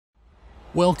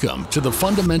Welcome to the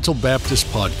Fundamental Baptist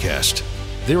Podcast.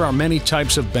 There are many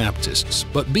types of Baptists,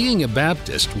 but being a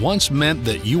Baptist once meant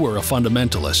that you were a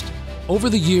fundamentalist. Over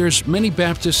the years, many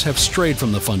Baptists have strayed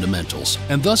from the fundamentals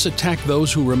and thus attack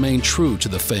those who remain true to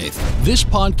the faith. This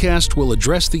podcast will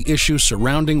address the issues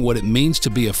surrounding what it means to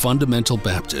be a fundamental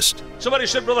Baptist. Somebody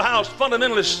said, Brother House,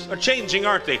 fundamentalists are changing,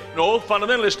 aren't they? No,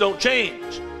 fundamentalists don't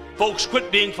change. Folks quit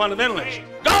being fundamentalists.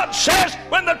 God says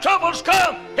when the troubles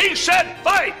come, He said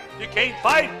fight. You can't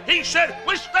fight. He said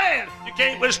withstand. You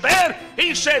can't withstand.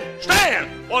 He said stand.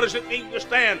 What does it mean to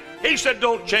stand? He said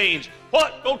don't change.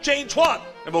 What? Don't change what?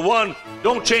 Number one,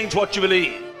 don't change what you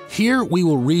believe. Here we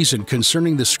will reason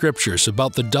concerning the Scriptures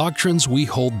about the doctrines we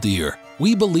hold dear.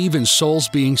 We believe in souls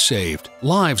being saved,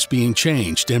 lives being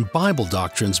changed, and Bible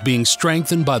doctrines being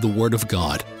strengthened by the Word of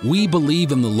God. We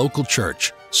believe in the local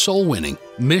church, soul winning,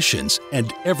 missions,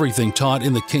 and everything taught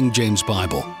in the King James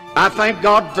Bible. I thank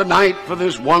God tonight for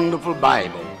this wonderful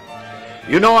Bible.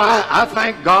 You know, I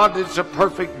thank God it's a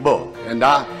perfect book, and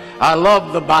I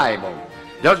love the Bible.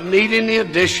 Doesn't need any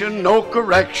addition, no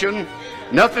correction,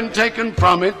 nothing taken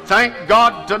from it. Thank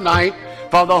God tonight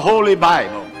for the Holy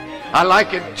Bible. I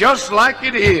like it just like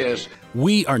it is.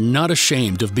 We are not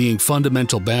ashamed of being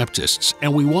fundamental Baptists,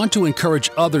 and we want to encourage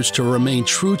others to remain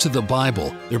true to the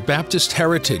Bible, their Baptist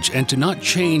heritage, and to not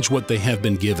change what they have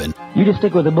been given. You just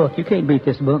stick with the book. You can't beat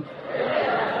this book.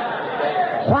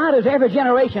 Why does every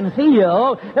generation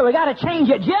feel that we got to change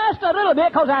it just a little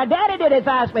bit because our daddy did it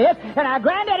like this and our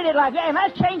granddaddy did it like that, and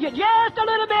let's change it just a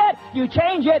little bit. You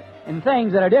change it, and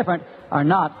things that are different are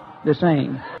not the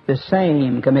same. The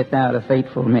same commit thou to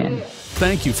faithful men.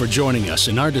 Thank you for joining us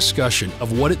in our discussion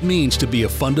of what it means to be a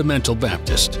fundamental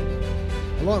Baptist.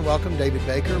 Hello and welcome, David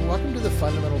Baker. Welcome to the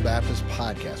Fundamental Baptist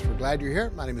Podcast. We're glad you're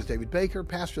here. My name is David Baker,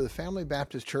 pastor of the Family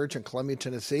Baptist Church in Columbia,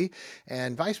 Tennessee,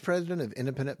 and vice president of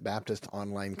Independent Baptist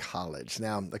Online College.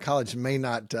 Now, the college may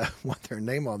not want their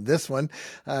name on this one.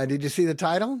 Did you see the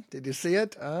title? Did you see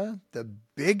it? The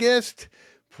biggest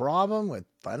problem with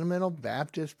fundamental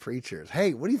Baptist preachers.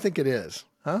 Hey, what do you think it is?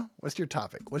 Huh? What's your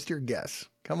topic? What's your guess?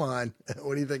 Come on.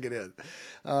 What do you think it is?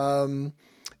 By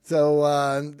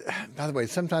the way,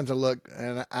 sometimes I look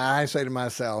and I say to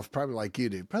myself, probably like you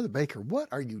do, Brother Baker, what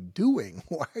are you doing?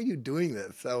 Why are you doing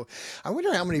this? So I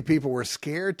wonder how many people were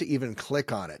scared to even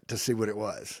click on it to see what it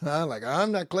was. Like,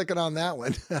 I'm not clicking on that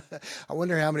one. I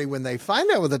wonder how many, when they find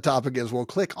out what the topic is, will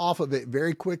click off of it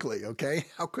very quickly. Okay.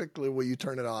 How quickly will you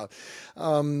turn it off?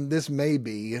 This may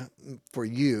be for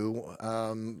you,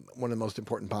 one of the most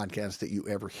important podcasts that you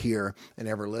ever hear and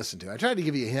ever listen to. I tried to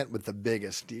give you a hint with the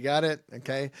biggest. You got it?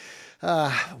 Okay.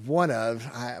 But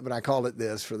I called it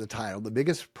this for the title. The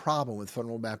biggest problem with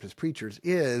fundamental Baptist preachers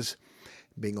is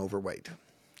being overweight.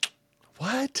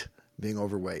 What? Being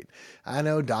overweight. I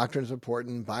know doctrine's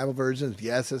important. Bible versions,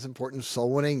 yes, it's important.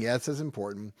 Soul winning, yes, it's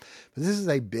important. But this is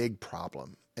a big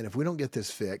problem. And if we don't get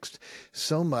this fixed,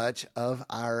 so much of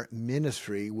our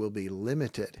ministry will be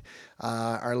limited.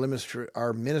 Our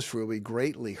ministry will be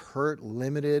greatly hurt,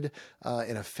 limited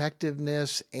in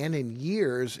effectiveness, and in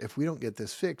years, if we don't get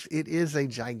this fixed. It is a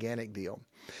gigantic deal.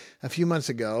 A few months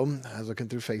ago, I was looking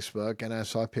through Facebook, and I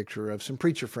saw a picture of some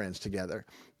preacher friends together.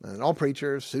 And all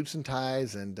preachers, suits and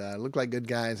ties, and looked like good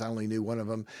guys. I only knew one of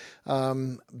them.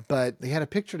 But they had a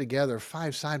picture together,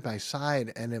 5 side by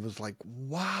side, and it was like,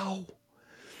 wow.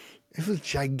 It was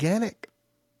gigantic.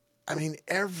 I mean,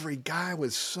 every guy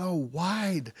was so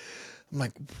wide. I'm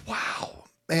like, wow.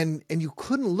 And you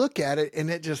couldn't look at it and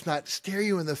it just not stare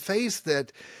you in the face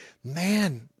that,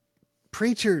 man,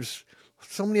 preachers,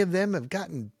 so many of them have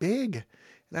gotten big.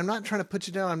 And I'm not trying to put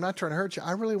you down. I'm not trying to hurt you.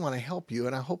 I really want to help you,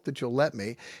 and I hope that you'll let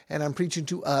me. And I'm preaching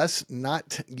to us,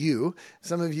 not you.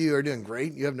 Some of you are doing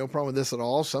great. You have no problem with this at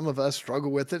all. Some of us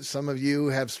struggle with it. Some of you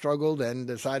have struggled and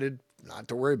decided not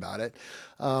to worry about it.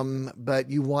 But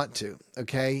you want to,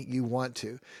 okay? You want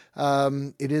to.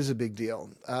 It is a big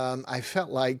deal. I felt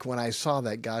like when I saw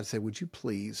that, God said, would you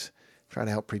please try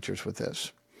to help preachers with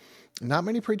this? Not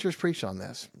many preachers preach on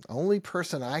this. The only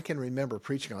person I can remember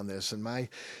preaching on this in my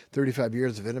 35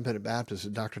 years of independent Baptist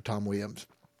is Dr. Tom Williams.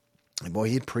 And boy,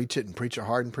 he'd preach it and preach it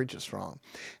hard and preach it strong.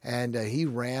 And he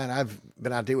ran. I've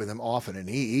been out there with him often, and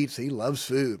he eats. He loves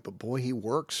food. But boy, he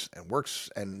works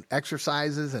and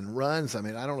exercises and runs. I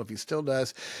mean, I don't know if he still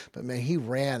does, but man, he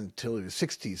ran till his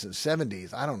 60s and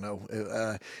 70s. I don't know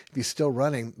if he's still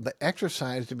running. But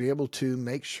exercise to be able to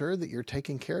make sure that you're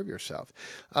taking care of yourself.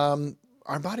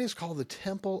 Our body is called the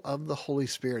temple of the Holy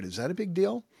Spirit. Is that a big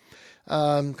deal?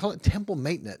 Call it temple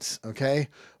maintenance, okay?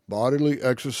 Bodily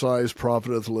exercise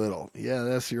profiteth little. Yeah,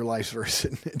 that's your life verse,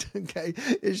 isn't it? Okay,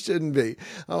 it shouldn't be.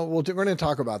 Well, we're going to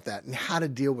talk about that and how to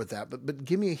deal with that. But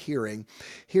give me a hearing.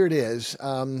 Here it is.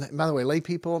 By the way, lay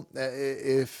people,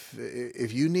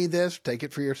 if you need this, take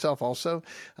it for yourself also.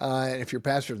 And if your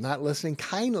pastor is not listening,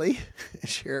 kindly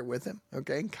share it with him.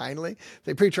 Okay, kindly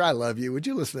say, preacher, I love you. Would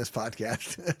you listen to this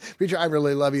podcast? Preacher, I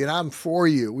really love you, and I'm for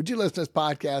you. Would you listen to this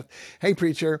podcast? Hey,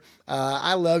 preacher,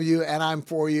 I love you, and I'm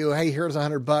for you. Hey, here's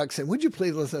 $100. And would you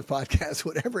please listen to the podcast,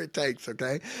 whatever it takes,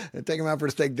 okay? And take them out for a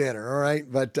steak dinner, all right?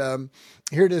 But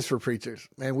here it is for preachers.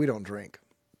 Man, we don't drink.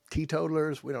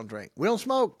 Teetotalers, we don't drink. We don't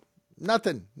smoke.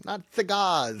 Nothing. Not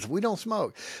cigars. We don't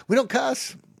smoke. We don't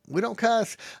cuss. We don't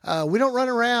cuss. We don't run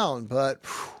around. But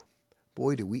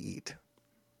boy, do we eat.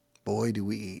 Boy, do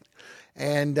we eat.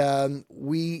 And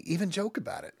we even joke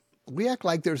about it. We act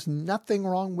like there's nothing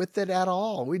wrong with it at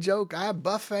all. We joke, I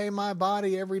buffet my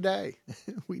body every day.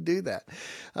 We do that.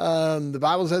 The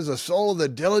Bible says the soul of the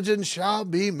diligent shall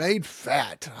be made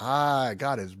fat.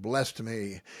 God has blessed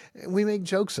me. And we make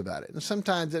jokes about it. And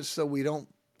sometimes it's so we don't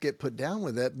get put down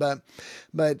with it. But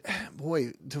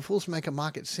boy, to fools make a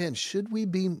mock at sin. Should we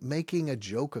be making a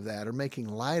joke of that or making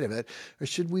light of it? Or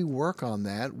should we work on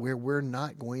that where we're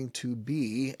not going to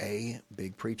be a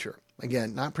big preacher?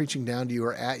 Again, not preaching down to you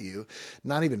or at you,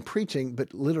 not even preaching,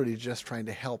 but literally just trying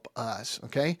to help us,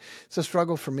 okay? It's a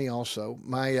struggle for me also.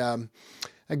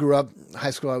 I grew up, high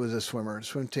school, I was a swimmer.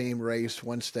 Swim team, raced,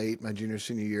 won state my junior,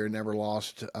 senior year, never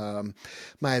lost.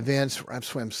 My events, I've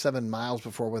swam 7 miles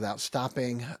before without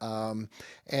stopping.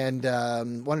 And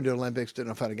wanted to do Olympics, didn't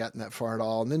know if I'd have gotten that far at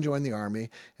all. And then joined the Army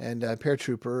and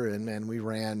paratrooper, and we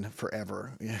ran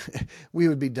forever. We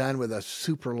would be done with a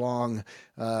super long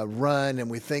run,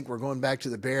 and we think we're going back to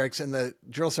the barracks, and the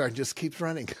drill sergeant just keeps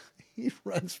running. He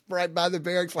runs right by the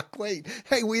barracks like, wait,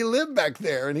 hey, we live back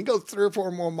there. And he goes 3 or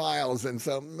 4 more miles. And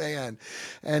so, man.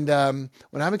 And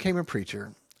when I became a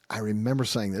preacher, I remember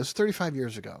saying this 35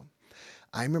 years ago.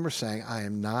 I remember saying, I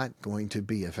am not going to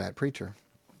be a fat preacher.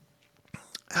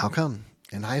 How come?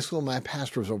 In high school, my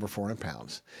pastor was over 400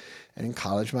 pounds. And in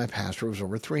college, my pastor was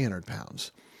over 300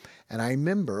 pounds. And I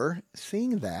remember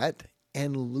seeing that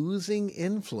and losing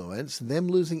influence, them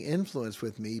losing influence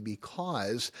with me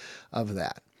because of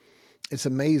that. It's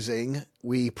amazing.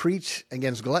 We preach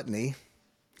against gluttony,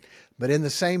 but in the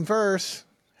same verse,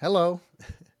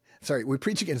 we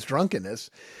preach against drunkenness,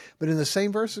 but in the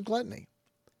same verse is gluttony.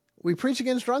 We preach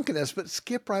against drunkenness, but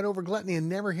skip right over gluttony and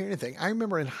never hear anything. I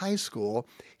remember in high school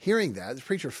hearing that. The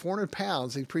preacher's 400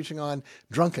 pounds, he's preaching on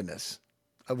drunkenness,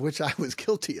 of which I was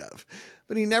guilty of.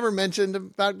 But he never mentioned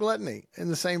about gluttony in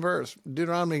the same verse.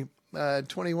 Deuteronomy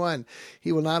 21,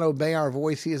 he will not obey our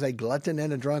voice. He is a glutton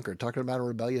and a drunkard, talking about a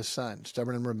rebellious son,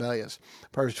 stubborn and rebellious.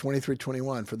 Proverbs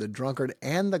 23:21, for the drunkard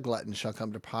and the glutton shall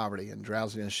come to poverty, and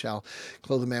drowsiness shall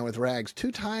clothe a man with rags.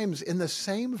 2 times in the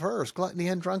same verse, gluttony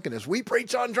and drunkenness. We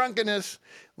preach on drunkenness.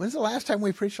 When's the last time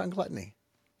we preached on gluttony?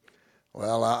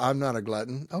 Well, I'm not a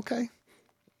glutton. Okay.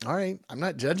 All right, I'm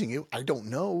not judging you. I don't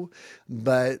know,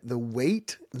 but the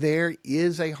weight there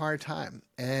is a hard time,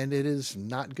 and it is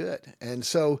not good. And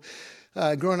so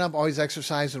growing up, always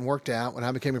exercised and worked out. When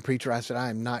I became a preacher, I said, I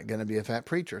am not going to be a fat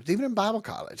preacher. Even in Bible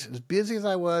college, as busy as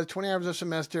I was, 20 hours a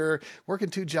semester, working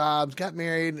 2 jobs, got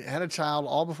married, had a child,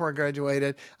 all before I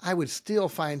graduated, I would still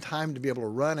find time to be able to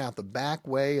run out the back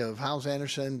way of House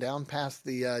Anderson, down past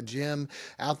the gym,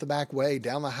 out the back way,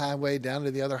 down the highway, down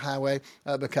to the other highway,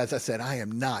 because I said, I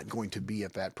am not going to be a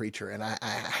fat preacher. And I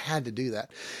had to do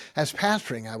that. As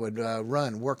pastoring, I would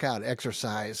run, work out,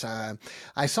 exercise.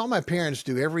 I saw my parents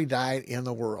do every diet in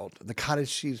the world, the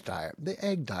cottage cheese diet, the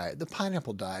egg diet, the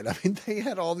pineapple diet. I mean, they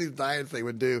had all these diets they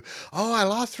would do. Oh, I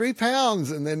lost 3 pounds.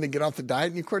 And then they get off the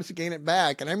diet and of course you gain it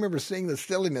back. And I remember seeing the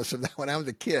silliness of that when I was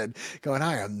a kid going,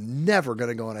 I am never going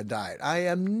to go on a diet. I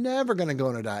am never going to go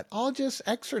on a diet. I'll just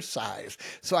exercise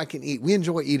so I can eat. We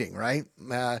enjoy eating, right?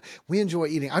 We enjoy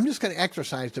eating. I'm just going to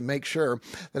exercise to make sure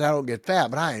that I don't get fat,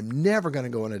 but I am never going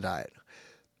to go on a diet.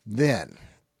 Then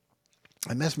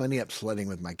I messed my knee up sledding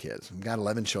with my kids. I've got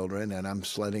 11 children, and I'm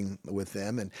sledding with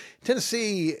them. And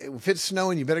Tennessee, if it's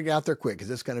snowing, you better get out there quick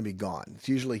because it's going to be gone. It's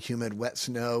usually humid, wet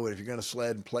snow, and if you're going to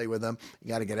sled and play with them, you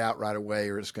got to get out right away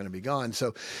or it's going to be gone.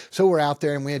 So we're out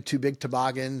there, and we had 2 big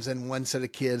toboggans, and one set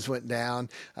of kids went down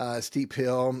a steep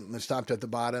hill and stopped at the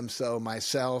bottom. So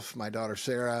myself, my daughter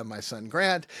Sarah, my son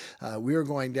Grant, we were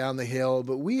going down the hill,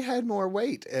 but we had more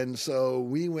weight, and so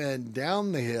we went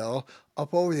down the hill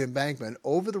up over the embankment,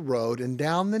 over the road, and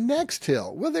down the next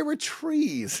hill. Well, there were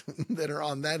trees that are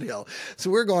on that hill. So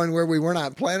we're going where we were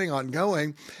not planning on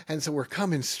going. And so we're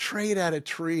coming straight at a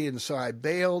tree. And so I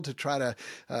bailed to try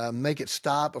to make it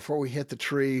stop before we hit the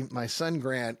tree. My son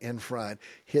Grant in front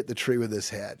hit the tree with his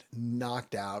head,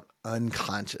 knocked out,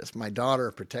 unconscious. My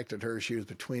daughter protected her. She was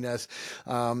between us.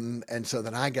 And so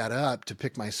then I got up to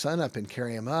pick my son up and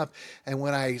carry him up. And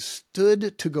when I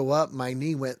stood to go up, my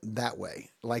knee went that way.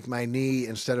 Like my knee,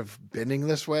 instead of bending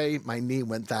this way, my knee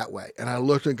went that way. And I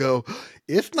looked and go,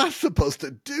 it's not supposed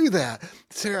to do that.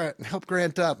 Sarah, help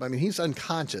Grant up. I mean, he's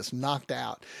unconscious, knocked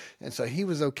out. And so he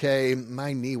was okay.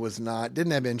 My knee was not.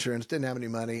 Didn't have insurance, didn't have any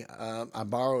money. I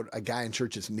borrowed a guy in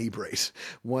church's knee brace,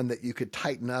 one that you could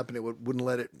tighten up and it wouldn't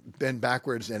let it bend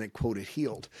backwards, and it, quote, it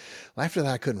healed. Well, after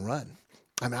that, I couldn't run.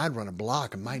 I mean, I'd run a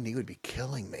block and my knee would be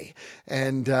killing me.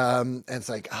 And it's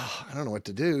like, I don't know what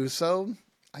to do. So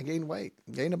I gained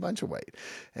a bunch of weight,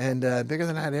 and bigger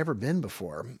than I'd ever been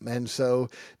before. And so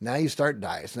now you start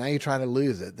diets. Now you try to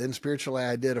lose it. Then spiritually,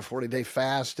 I did a 40-day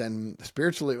fast, and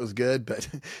spiritually it was good, but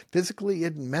physically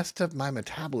it messed up my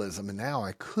metabolism, and now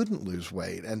I couldn't lose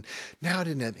weight. And now I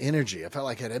didn't have energy. I felt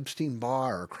like I had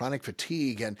Epstein-Barr or chronic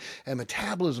fatigue, and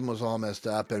metabolism was all messed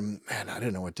up, and man, I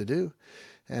didn't know what to do.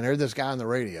 And I heard this guy on the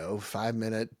radio,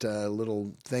 5-minute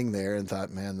little thing there, and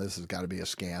thought, man, this has got to be a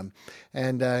scam.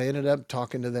 And I ended up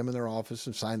talking to them in their office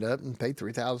and signed up and paid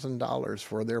 $3,000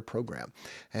 for their program.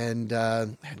 And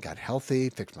got healthy,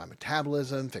 fixed my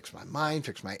metabolism, fixed my mind,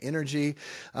 fixed my energy.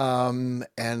 And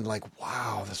like,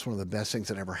 wow, that's one of the best things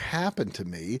that ever happened to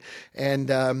me. And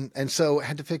so I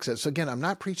had to fix it. So again, I'm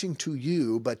not preaching to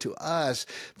you, but to us,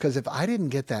 because if I didn't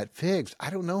get that fixed, I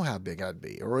don't know how big I'd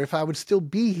be or if I would still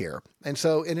be here.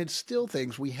 And it's still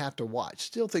things we have to watch,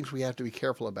 still things we have to be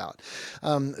careful about.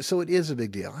 So it is a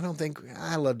big deal.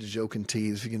 I love to joke and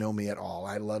tease, if you know me at all.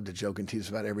 I love to joke and tease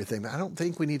about everything, but I don't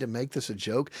think we need to make this a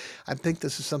joke. I think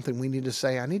this is something we need to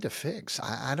say, I need to fix.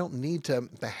 I don't need to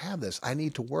have this. I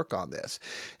need to work on this.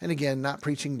 And again, not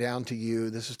preaching down to you.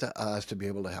 This is to us to be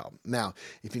able to help. Now,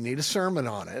 if you need a sermon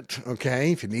on it,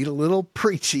 okay, if you need a little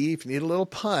preachy, if you need a little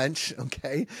punch,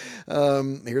 okay,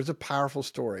 here's a powerful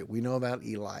story. We know about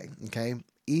Eli, okay?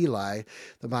 Eli,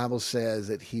 the Bible says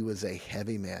that he was a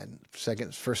heavy man.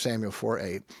 1 Samuel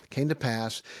 4:8 came to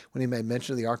pass when he made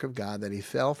mention of the ark of God that he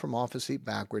fell from off his seat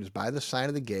backwards by the side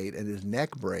of the gate, and his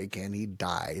neck brake, and he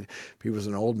died. He was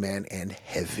an old man and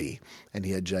heavy, and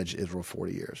he had judged Israel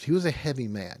 40 years. He was a heavy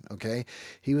man, okay?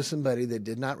 He was somebody that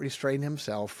did not restrain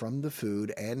himself from the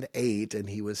food and ate, and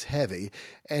he was heavy,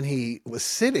 and he was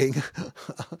sitting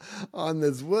on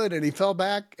this wood, and he fell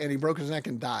back, and he broke his neck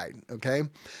and died, okay?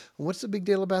 What's the big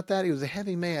deal about that? He was a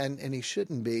heavy man, and he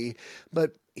shouldn't be.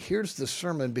 But here's the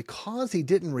sermon. Because he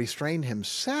didn't restrain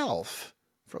himself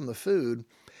from the food,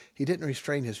 he didn't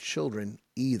restrain his children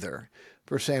either.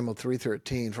 1 Samuel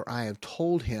 3:13, for I have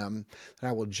told him that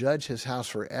I will judge his house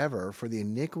forever for the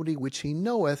iniquity which he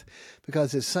knoweth,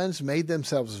 because his sons made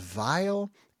themselves vile,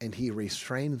 and he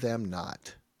restrained them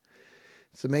not.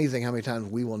 It's amazing how many times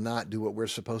we will not do what we're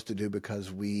supposed to do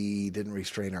because we didn't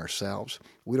restrain ourselves.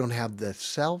 We don't have the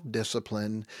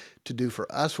self-discipline to do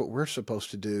for us what we're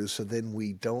supposed to do, so then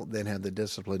we don't then have the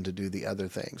discipline to do the other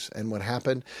things. And what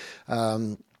happened,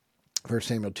 1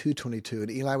 Samuel 2:22,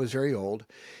 and Eli was very old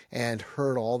and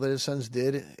heard all that his sons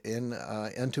did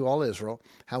unto all Israel,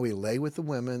 how he lay with the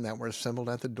women that were assembled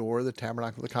at the door of the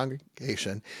tabernacle of the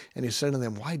congregation. And he said to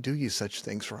them, why do ye such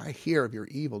things? For I hear of your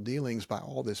evil dealings by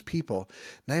all this people.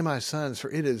 Nay, my sons,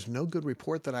 for it is no good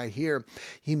report that I hear.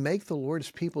 Ye make the Lord's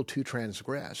people to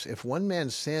transgress. If one man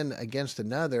sin against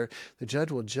another, the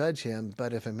judge will judge him.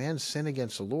 But if a man sin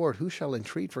against the Lord, who shall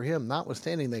entreat for him?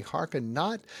 Notwithstanding, they hearken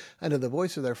not unto the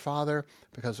voice of their father,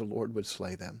 because the Lord would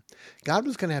slay them. God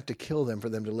was going to have to kill them for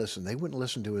them to listen. They wouldn't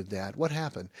listen to his dad. What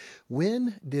happened?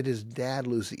 When did his dad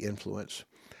lose the influence?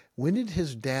 When did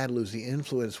his dad lose the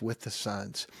influence with the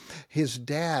sons? His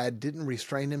dad didn't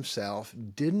restrain himself,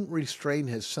 didn't restrain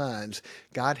his sons.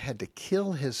 God had to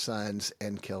kill his sons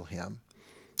and kill him.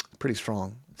 Pretty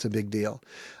strong. It's a big deal.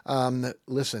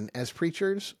 Listen, as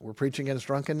preachers, we're preaching against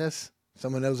drunkenness.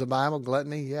 Someone knows the Bible,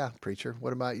 gluttony? Yeah, preacher.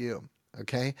 What about you?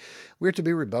 Okay, we're to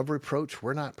be above reproach.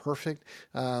 We're not perfect,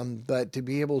 but to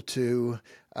be able to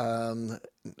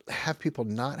have people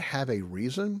not have a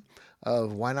reason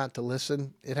of why not to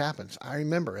listen, it happens. I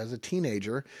remember as a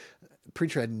teenager, The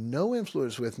preacher had no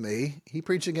influence with me. He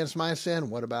preached against my sin.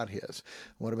 What about his?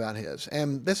 What about his?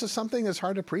 And this is something that's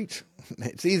hard to preach.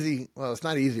 It's easy. Well, it's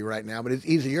not easy right now, but it's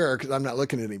easier because I'm not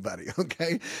looking at anybody.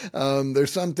 Okay.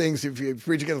 There's some things, if you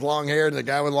preach against long hair and the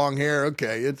guy with long hair,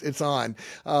 okay, it's on.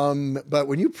 But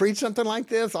when you preach something like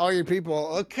this, all your people,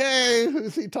 okay,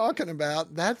 who's he talking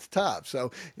about? That's tough.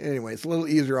 So anyway, it's a little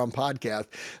easier on podcast.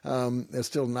 It's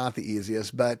still not the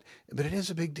easiest, but it is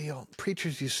a big deal.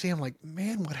 Preachers, you see them like,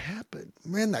 man, what happened?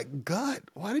 Man, that gut,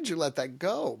 why did you let that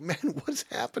go? Man, what's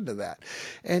happened to that?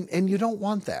 And you don't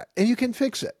want that. And you can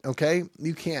fix it, okay?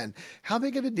 You can. How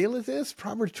big of a deal is this?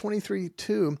 Proverbs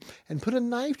 23:2, and put a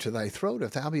knife to thy throat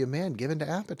if thou be a man given to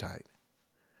appetite.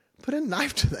 Put a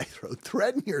knife to thy throat.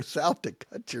 Threaten yourself to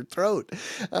cut your throat.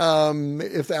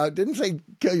 If thou didn't say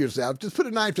kill yourself, just put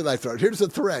a knife to thy throat. Here's the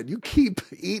threat. You keep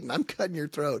eating, I'm cutting your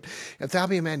throat. If thou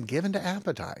be a man given to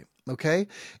appetite, okay?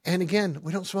 And again,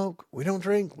 we don't smoke, we don't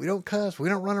drink, we don't cuss, we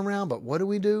don't run around, but what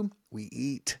do? We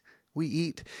eat. We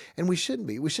eat, and we shouldn't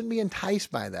be. We shouldn't be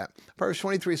enticed by that. Proverbs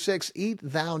 23:6, eat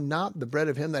thou not the bread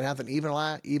of him that hath an evil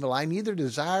eye, neither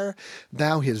desire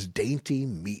thou his dainty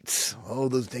meats. Oh,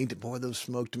 those those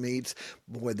smoked meats,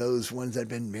 boy, those ones that have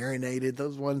been marinated,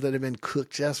 those ones that have been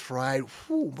cooked just right.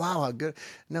 Whew, wow, how good.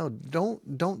 No,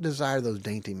 don't desire those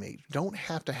dainty meats. Don't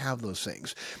have to have those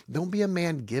things. Don't be a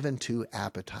man given to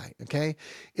appetite, okay?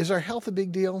 Is our health a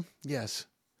big deal? Yes.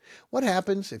 What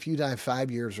happens if you die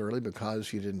 5 years early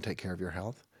because you didn't take care of your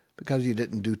health? Because you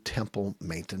didn't do temple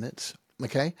maintenance?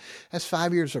 Okay? That's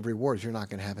 5 years of rewards you're not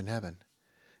going to have in heaven.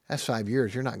 That's 5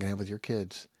 years you're not going to have with your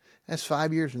kids. That's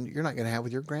 5 years you're not going to have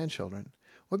with your grandchildren.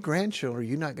 What grandchildren are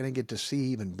you not going to get to see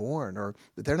even born, or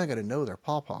that they're not going to know their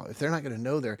pawpaw, if they're not going to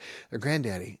know their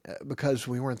granddaddy because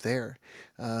we weren't there?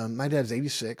 My dad's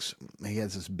 86. He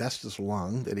has asbestos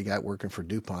lung that he got working for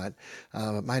DuPont.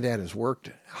 But my dad has worked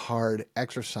hard,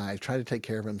 exercised, tried to take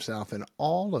care of himself and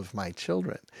all of my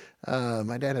children.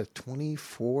 My dad has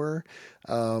 24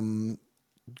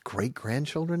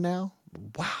 great-grandchildren now.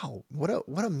 Wow,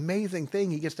 what amazing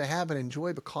thing he gets to have and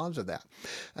enjoy because of that.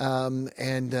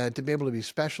 And to be able to be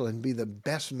special and be the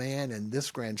best man in this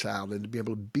grandchild, and to be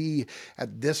able to be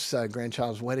at this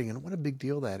grandchild's wedding, and what a big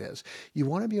deal that is. You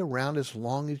want to be around as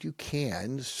long as you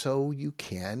can so you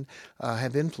can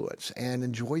have influence and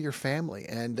enjoy your family,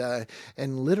 and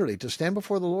literally to stand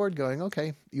before the Lord going,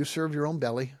 okay, you served your own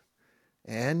belly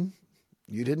and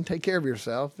you didn't take care of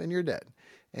yourself and you're dead.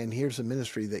 And here's a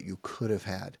ministry that you could have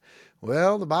had.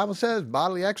 Well, the Bible says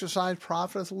bodily exercise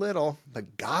profiteth little,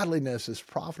 but godliness is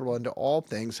profitable unto all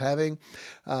things, having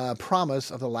promise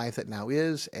of the life that now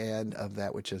is and of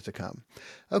that which is to come.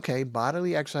 Okay,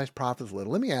 bodily exercise profiteth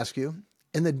little. Let me ask you,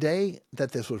 in the day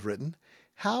that this was written,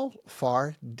 how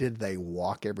far did they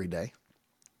walk every day?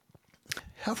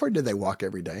 How far did they walk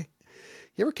every day?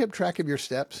 You ever kept track of your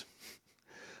steps?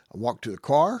 I walked to the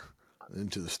car, then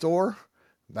to the store,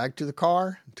 back to the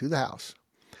car, to the house.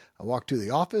 I walked to the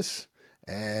office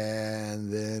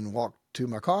and then walked to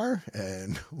my car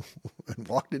and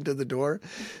walked into the door.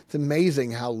 It's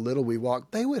amazing how little we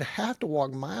walk. They would have to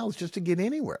walk miles just to get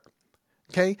anywhere.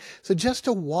 Okay? So just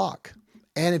to walk.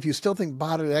 And if you still think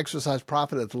bodily exercise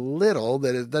profiteth little,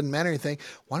 that it doesn't matter anything,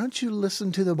 why don't you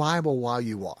listen to the Bible while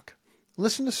you walk?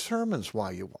 Listen to sermons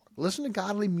while you walk. Listen to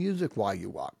godly music while you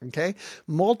walk, okay?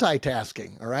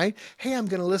 Multitasking, all right? Hey, I'm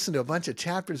going to listen to a bunch of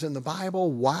chapters in the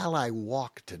Bible while I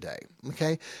walk today,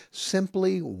 okay?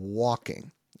 Simply walking.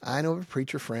 I know a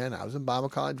preacher friend. I was in Bible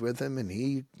college with him, and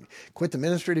he quit the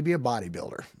ministry to be a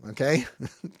bodybuilder, okay?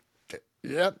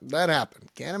 Yep, that happened.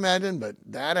 Can't imagine, but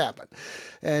that happened.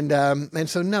 And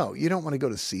so, no, you don't want to go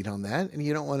to seat on that, and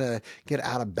you don't want to get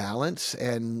out of balance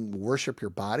and worship your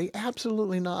body.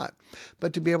 Absolutely not.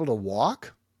 But to be able to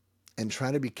walk and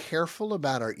try to be careful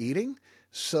about our eating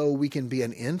so we can be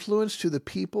an influence to the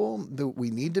people that we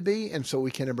need to be, and so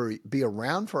we can be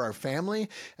around for our family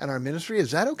and our ministry, is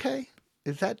that okay?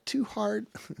 Is that too hard?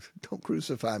 Don't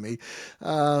crucify me.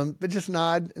 But just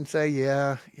nod and say,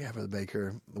 yeah, Brother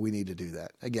Baker, we need to do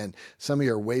that. Again, some of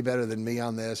you are way better than me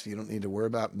on this. You don't need to worry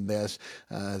about this.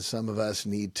 Some of us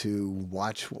need to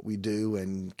watch what we do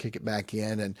and kick it back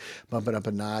in and bump it up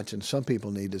a notch. And some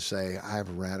people need to say, I've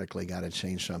radically got to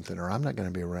change something, or I'm not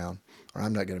going to be around.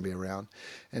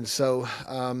 And so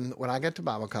when I got to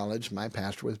Bible college, my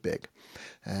pastor was big.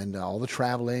 And all the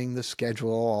traveling, the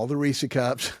schedule, all the Reese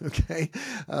cups, okay,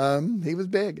 he was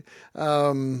big.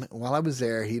 While I was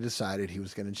there, he decided he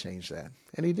was going to change that.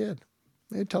 And he did.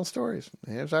 He'd tell stories.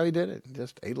 Here's how he did it.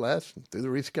 Just ate less, threw the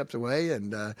Reese cups away,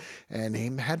 and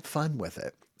he had fun with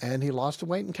it. And he lost the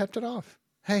weight and kept it off.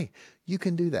 Hey, you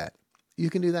can do that. You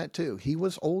can do that too. He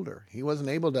was older. He wasn't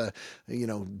able to,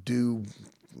 do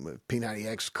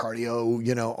P90X,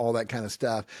 cardio, all that kind of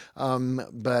stuff.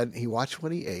 But he watched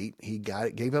what he ate. He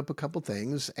gave up a couple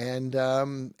things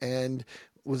and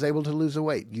was able to lose the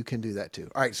weight. You can do that too.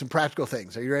 All right, some practical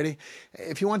things. Are you ready?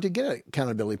 If you want to get an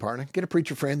accountability partner, get a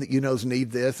preacher friend that you knows need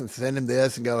this and send him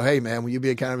this and go, hey man, will you be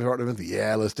an accountability partner with me?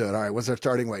 Yeah, let's do it. All right, what's our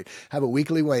starting weight? Have a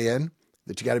weekly weigh-in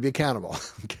that you got to be accountable.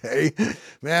 Okay.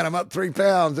 Man, I'm up 3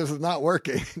 pounds. This is not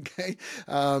working. Okay.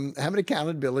 Have an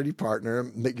accountability partner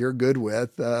that you're good with.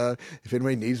 If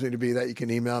anybody needs me to be that, you can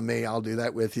email me. I'll do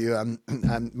that with you.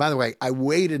 By the way, I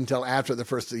waited until after the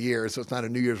first of the year, so it's not a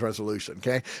New Year's resolution.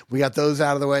 Okay. We got those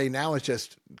out of the way. Now it's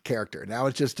just character. Now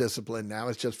it's just discipline. Now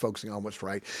it's just focusing on what's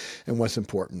right and what's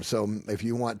important. So if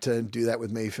you want to do that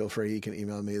with me, feel free. You can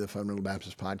email me,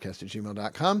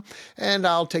 thefundamentalbaptistpodcast@gmail.com, and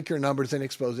I'll take your numbers and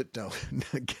expose it. No,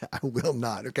 I will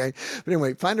not. Okay. But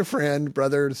anyway, find a friend,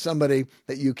 brother, somebody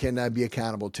that you can be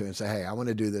accountable to and say, hey, I want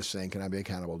to do this thing. Can I be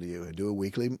accountable to you? And do a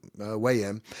weekly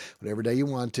weigh-in, whatever day you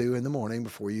want to in the morning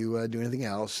before you do anything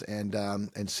else,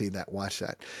 and see that, watch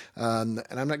that. And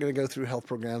I'm not going to go through health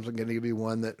programs. I'm going to give you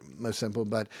one that most simple,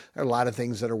 but there are a lot of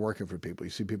things that are working for people. You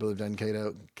see people who've done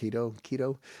keto.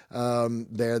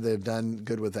 They've done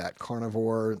good with that.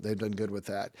 Carnivore, they've done good with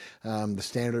that. The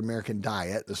standard American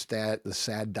diet, the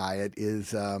SAD diet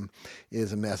is a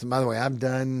mess. And by the way, I've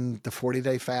done the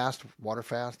 40-day fast, water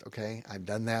fast. Okay. I've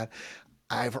done that.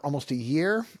 For almost a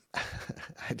year,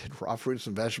 I did raw fruits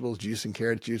and vegetables, juice and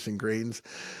carrots, juice and greens.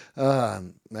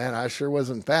 Man, I sure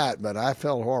wasn't fat, but I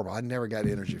felt horrible. I never got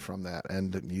energy from that.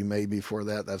 And you may be for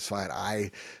that. That's fine.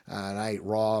 I ate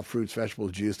raw fruits,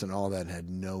 vegetables, juice, and all that, and had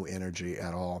no energy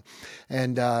at all.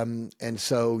 And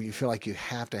so you feel like you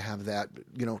have to have that.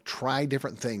 Try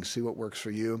different things, see what works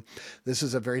for you. This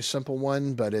is a very simple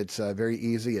one, but it's very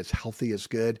easy. It's healthy. It's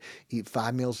good. Eat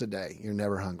 5 meals a day. You're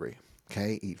never hungry.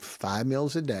 Okay, eat 5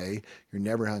 meals a day. You're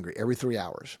never hungry. Every 3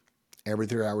 hours. Every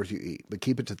 3 hours you eat, but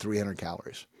keep it to 300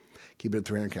 calories. Keep it at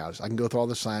 300 calories. I can go through all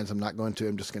the science. I'm not going to.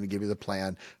 I'm just going to give you the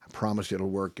plan. I promise you it'll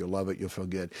work. You'll love it. You'll feel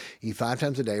good. Eat 5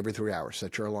 times a day, every 3 hours.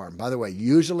 Set your alarm. By the way,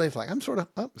 usually if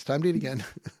it's time to eat again.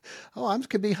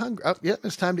 Could be hungry.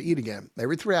 It's time to eat again.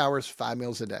 Every 3 hours, 5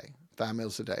 meals a day. 5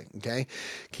 meals a day. Okay.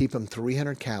 Keep them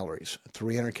 300 calories,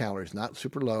 300 calories, not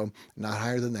super low, not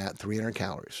higher than that, 300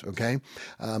 calories. Okay.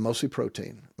 Mostly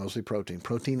protein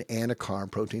and a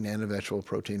carb, protein and a vegetable,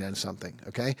 protein and something.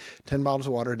 Okay. 10 bottles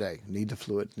of water a day. Need the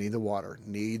fluid, need the water,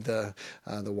 need the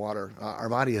water. Our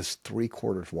body is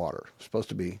 3/4 water. It's supposed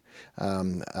to be,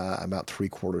 about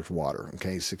 3/4 water.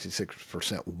 Okay.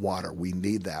 66% water. We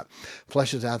need that.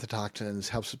 Flushes out the toxins,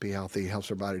 helps us be healthy, helps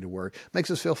our body to work,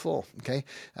 makes us feel full. Okay.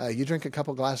 You drink a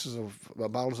couple glasses of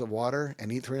bottles of water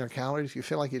and eat 300 calories, you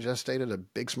feel like you just stayed at a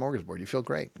big smorgasbord. You feel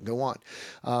great. Go on.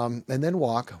 And then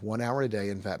walk 1 hour a day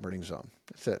in fat-burning zone.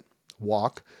 That's it.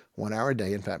 Walk 1 hour a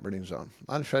day in fat-burning zone.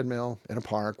 On a treadmill, in a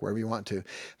park, wherever you want to.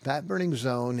 Fat-burning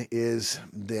zone is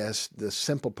the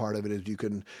simple part of it is you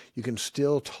can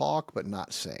still talk but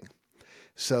not sing.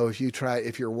 So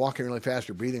if you're walking really fast,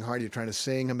 you're breathing hard, you're trying to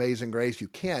sing Amazing Grace, you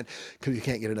can't because you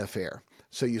can't get enough air.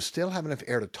 So you still have enough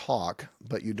air to talk,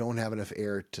 but you don't have enough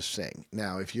air to sing.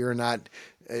 Now, if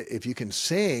you can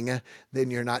sing, then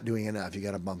you're not doing enough. You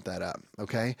got to bump that up.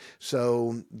 Okay.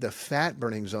 So the fat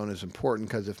burning zone is important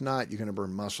because if not, you're going to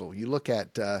burn muscle. You look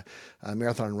at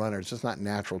marathon runners, it's not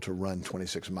natural to run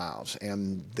 26 miles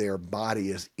and their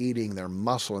body is eating their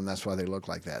muscle. And that's why they look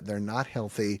like that. They're not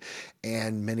healthy.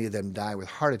 And many of them die with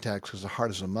heart attacks because the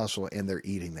heart is a muscle and they're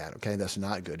eating that. Okay. That's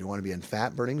not good. You want to be in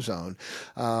fat burning zone,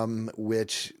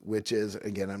 which is,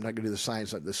 again, I'm not going to do the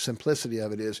science. The simplicity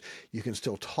of it is you can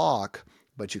still talk,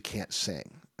 but you can't sing.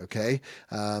 Okay.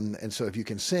 And so if you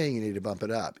can sing, you need to bump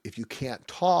it up. If you can't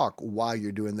talk while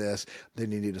you're doing this,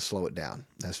 then you need to slow it down.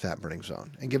 That's fat burning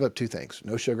zone. And give up 2 things.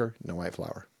 No sugar, no white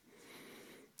flour.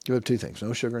 Give up 2 things.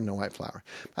 No sugar, no white flour.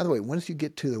 By the way, once you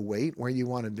get to the weight where you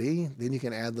want to be, then you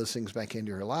can add those things back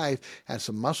into your life, add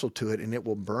some muscle to it, and it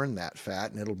will burn that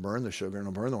fat, and it'll burn the sugar, and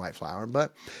it'll burn the white flour.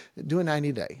 But do a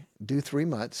 90-day. Do 3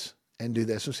 months, and do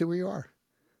this, and see where you are.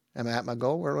 Am I at my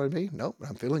goal? Where do I be? Nope.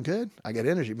 I'm feeling good. I got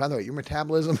energy. By the way, your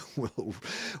metabolism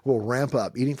will ramp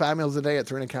up. Eating 5 meals a day at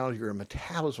 300 calories, your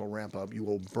metabolism will ramp up. You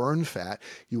will burn fat.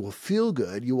 You will feel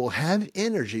good. You will have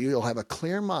energy. You'll have a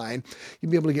clear mind.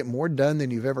 You'll be able to get more done than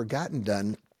you've ever gotten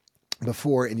done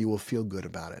before, and you will feel good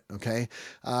about it. Okay.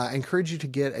 I encourage you to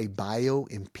get a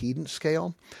bioimpedance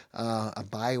scale. A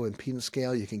bioimpedance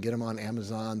scale, you can get them on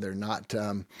Amazon. They're not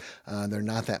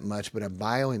that much, but a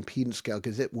bioimpedance scale,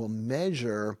 because it will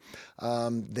measure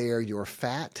your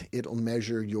fat. It'll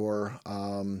measure your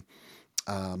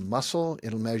muscle,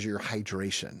 it'll measure your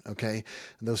hydration. Okay.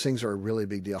 And those things are a really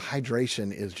big deal.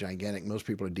 Hydration is gigantic. Most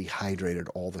people are dehydrated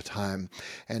all the time.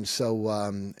 And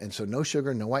so no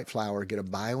sugar, no white flour, get a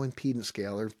bioimpedance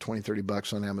scale. They're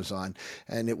 $20-$30 on Amazon,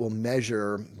 and it will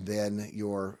measure then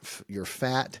your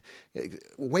fat.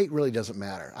 Weight really doesn't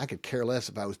matter. I could care less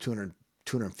if I was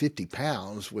 250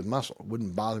 pounds with muscle. It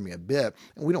wouldn't bother me a bit.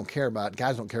 And we don't care about,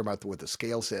 guys don't care about what the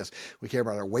scale says. We care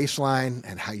about our waistline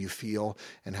and how you feel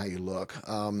and how you look.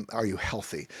 Are you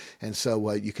healthy? And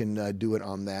so you can do it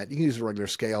on that. You can use a regular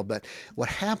scale, but what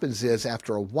happens is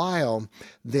after a while,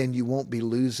 then you won't be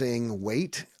losing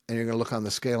weight. And you're going to look on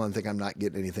the scale and think, I'm not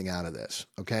getting anything out of this,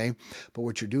 okay? But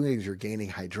what you're doing is you're gaining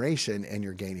hydration and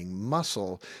you're gaining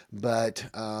muscle, but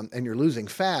and you're losing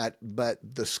fat, but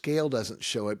the scale doesn't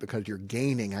show it because you're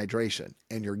gaining hydration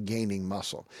and you're gaining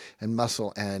muscle. And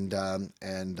muscle and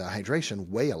hydration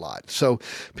weigh a lot. So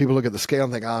people look at the scale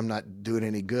and think, oh, I'm not doing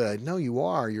any good. No, you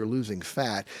are. You're losing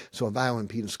fat. So a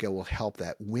bioimpedance scale will help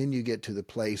that when you get to the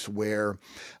place where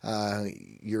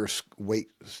your weight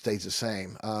stays the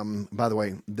same. By the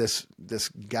way, this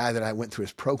guy that I went through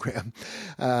his program,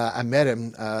 I met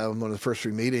him one of the first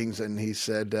 3 meetings, and he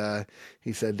said, yeah,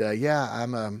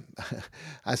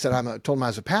 I told him I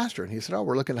was a pastor, and he said, oh,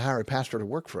 we're looking to hire a pastor to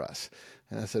work for us.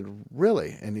 And I said,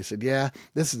 really? And he said, yeah,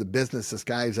 this is a business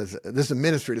disguised as this is a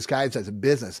ministry disguised as a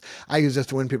business. I use this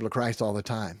to win people to Christ all the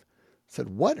time. I said,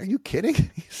 what? Are you kidding?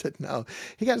 He said, no.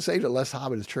 He got saved at Les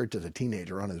Hobbit's church as a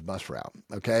teenager on his bus route.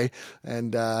 Okay.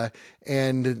 And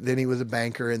then he was a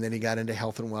banker, and then he got into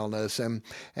health and wellness.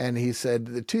 And he said,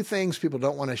 the 2 things people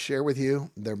don't want to share with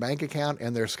you, their bank account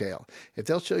and their scale. If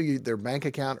they'll show you their bank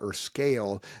account or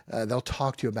scale, they'll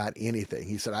talk to you about anything.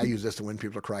 He said, I use this to win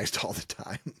people to Christ all the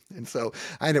time. And so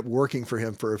I ended up working for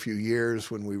him for a few years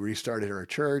when we restarted our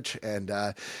church, and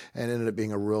ended up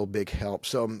being a real big help.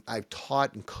 So I've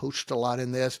taught and coached a lot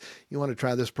in this. You want to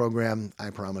try this program,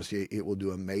 I promise you, it will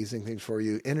do amazing things for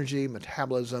you. Energy,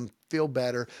 metabolism, feel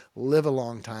better, live a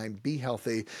long time, be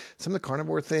healthy. Some of the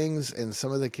carnivore things and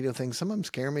some of the keto things, some of them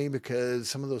scare me because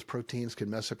some of those proteins can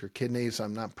mess up your kidneys.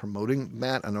 I'm not promoting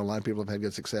that. I know a lot of people have had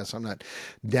good success. I'm not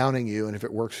downing you. And if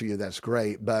it works for you, that's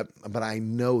great. But I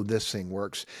know this thing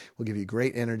works. Will give you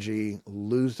great energy,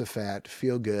 lose the fat,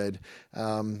 feel good,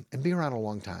 and be around a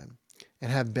long time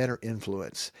and have better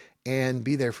influence. And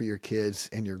be there for your kids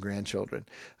and your grandchildren.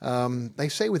 They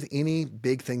say with any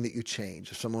big thing that you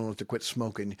change, if someone wants to quit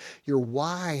smoking, your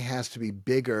why has to be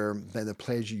bigger than the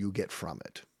pleasure you get from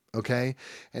it. Okay.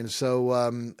 And so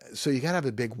you got to have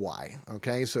a big why.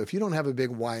 Okay. So if you don't have a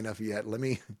big why enough yet, let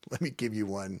me give you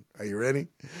one. Are you ready?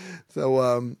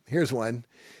 So here's one.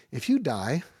 If you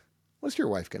die, what's your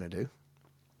wife going to do?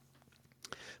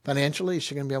 Financially, is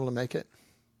she going to be able to make it?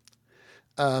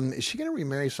 Is she going to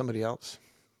remarry somebody else?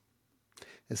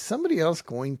 Is somebody else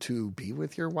going to be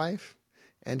with your wife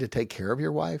and to take care of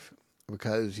your wife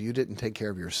because you didn't take care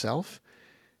of yourself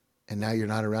and now you're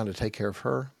not around to take care of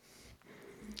her?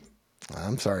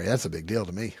 I'm sorry, that's a big deal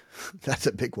to me. That's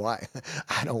a big why.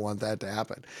 I don't want that to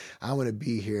happen. I want to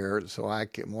be here so my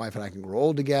wife and I can grow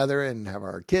old together and have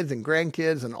our kids and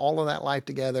grandkids and all of that life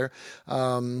together.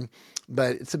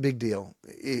 But it's a big deal.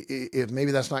 If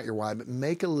maybe that's not your why, but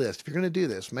make a list. If you're going to do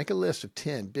this, make a list of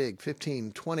 10 big,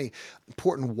 15, 20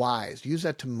 important whys. Use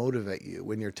that to motivate you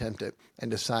when you're tempted and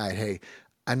decide, hey,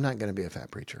 I'm not going to be a fat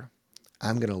preacher.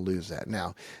 I'm going to lose that.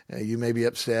 Now, you may be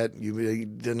upset. You really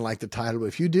didn't like the title, but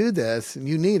if you do this and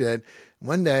you need it,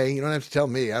 one day, you don't have to tell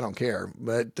me, I don't care,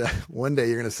 but one day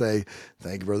you're going to say,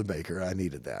 thank you, Brother Baker. I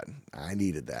needed that. I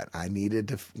needed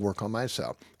to work on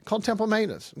myself. Called temple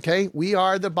maintenance. Okay. We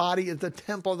are the body is the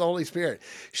temple of the Holy Spirit.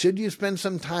 Should you spend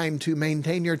some time to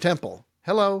maintain your temple?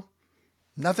 Hello.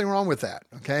 Nothing wrong with that.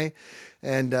 Okay.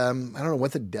 And I don't know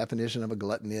what the definition of a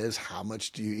glutton is. How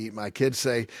much do you eat? My kids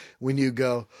say when you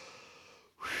go,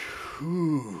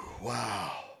 whew,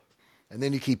 wow. And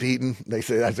then you keep eating, they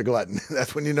say that's a glutton.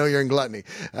 That's when you know you're in gluttony.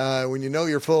 When you know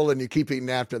you're full and you keep eating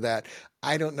after that.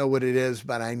 I don't know what it is,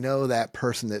 but I know that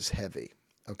person that's heavy.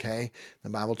 Okay? The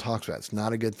Bible talks about it. It's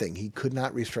not a good thing. He could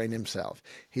not restrain himself.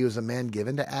 He was a man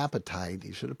given to appetite.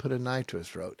 He should have put a knife to his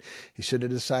throat. He should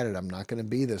have decided, I'm not going to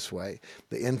be this way.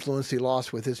 The influence he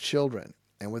lost with his children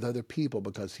and with other people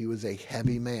because he was a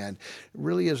heavy man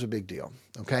really is a big deal.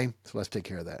 Okay? So let's take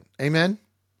care of that. Amen?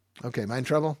 Okay, am I in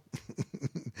trouble?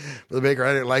 Brother Baker,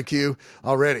 I didn't like you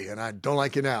already, and I don't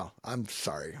like you now. I'm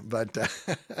sorry, but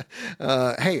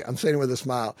hey, I'm saying it with a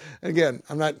smile. And again,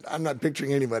 I'm not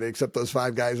picturing anybody except those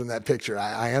 5 guys in that picture.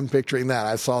 I am picturing that.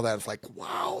 I saw that. It's like,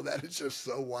 wow, that is just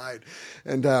so wide.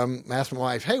 And I asked my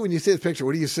wife, hey, when you see this picture,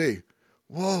 what do you see?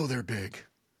 Whoa, they're big.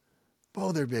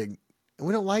 Whoa, they're big. And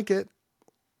we don't like it.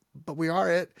 but we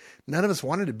are it. None of us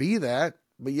wanted to be that,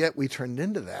 but yet we turned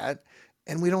into that.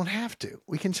 And we don't have to.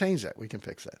 We can change that. We can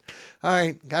fix that. All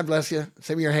right. God bless you.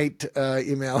 Send me your hate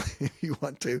email if you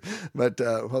want to. But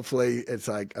hopefully it's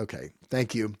like, okay,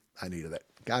 thank you. I needed it.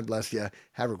 God bless you.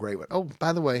 Have a great one. Oh,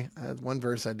 by the way, one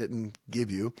verse I didn't give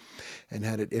you and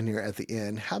had it in here at the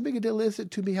end. How big a deal is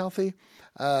it to be healthy?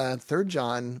 3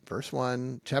 John, verse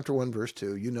 1, chapter 1, verse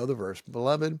 2. You know the verse.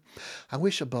 Beloved, I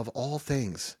wish above all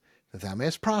things that thou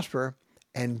mayest prosper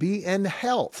and be in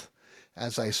health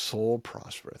as thy soul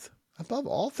prospereth. Above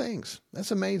all things. That's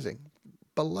amazing.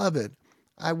 Beloved,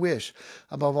 I wish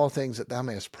above all things that thou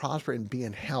mayest prosper and be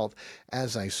in health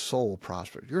as thy soul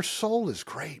prospers. Your soul is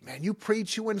great, man. You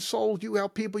preach, you win souls, you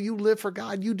help people, you live for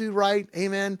God, you do right.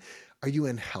 Amen. Are you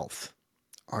in health?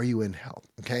 Are you in health?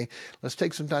 Okay. Let's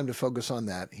take some time to focus on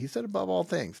that. He said above all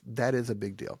things. That is a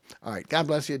big deal. All right. God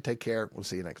bless you. Take care. We'll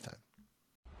see you next time.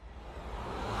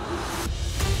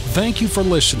 Thank you for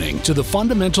listening to the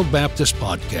Fundamental Baptist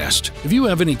Podcast. If you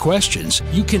have any questions,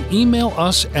 you can email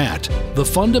us at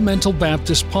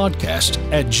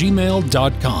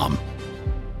thefundamentalbaptistpodcast@gmail.com.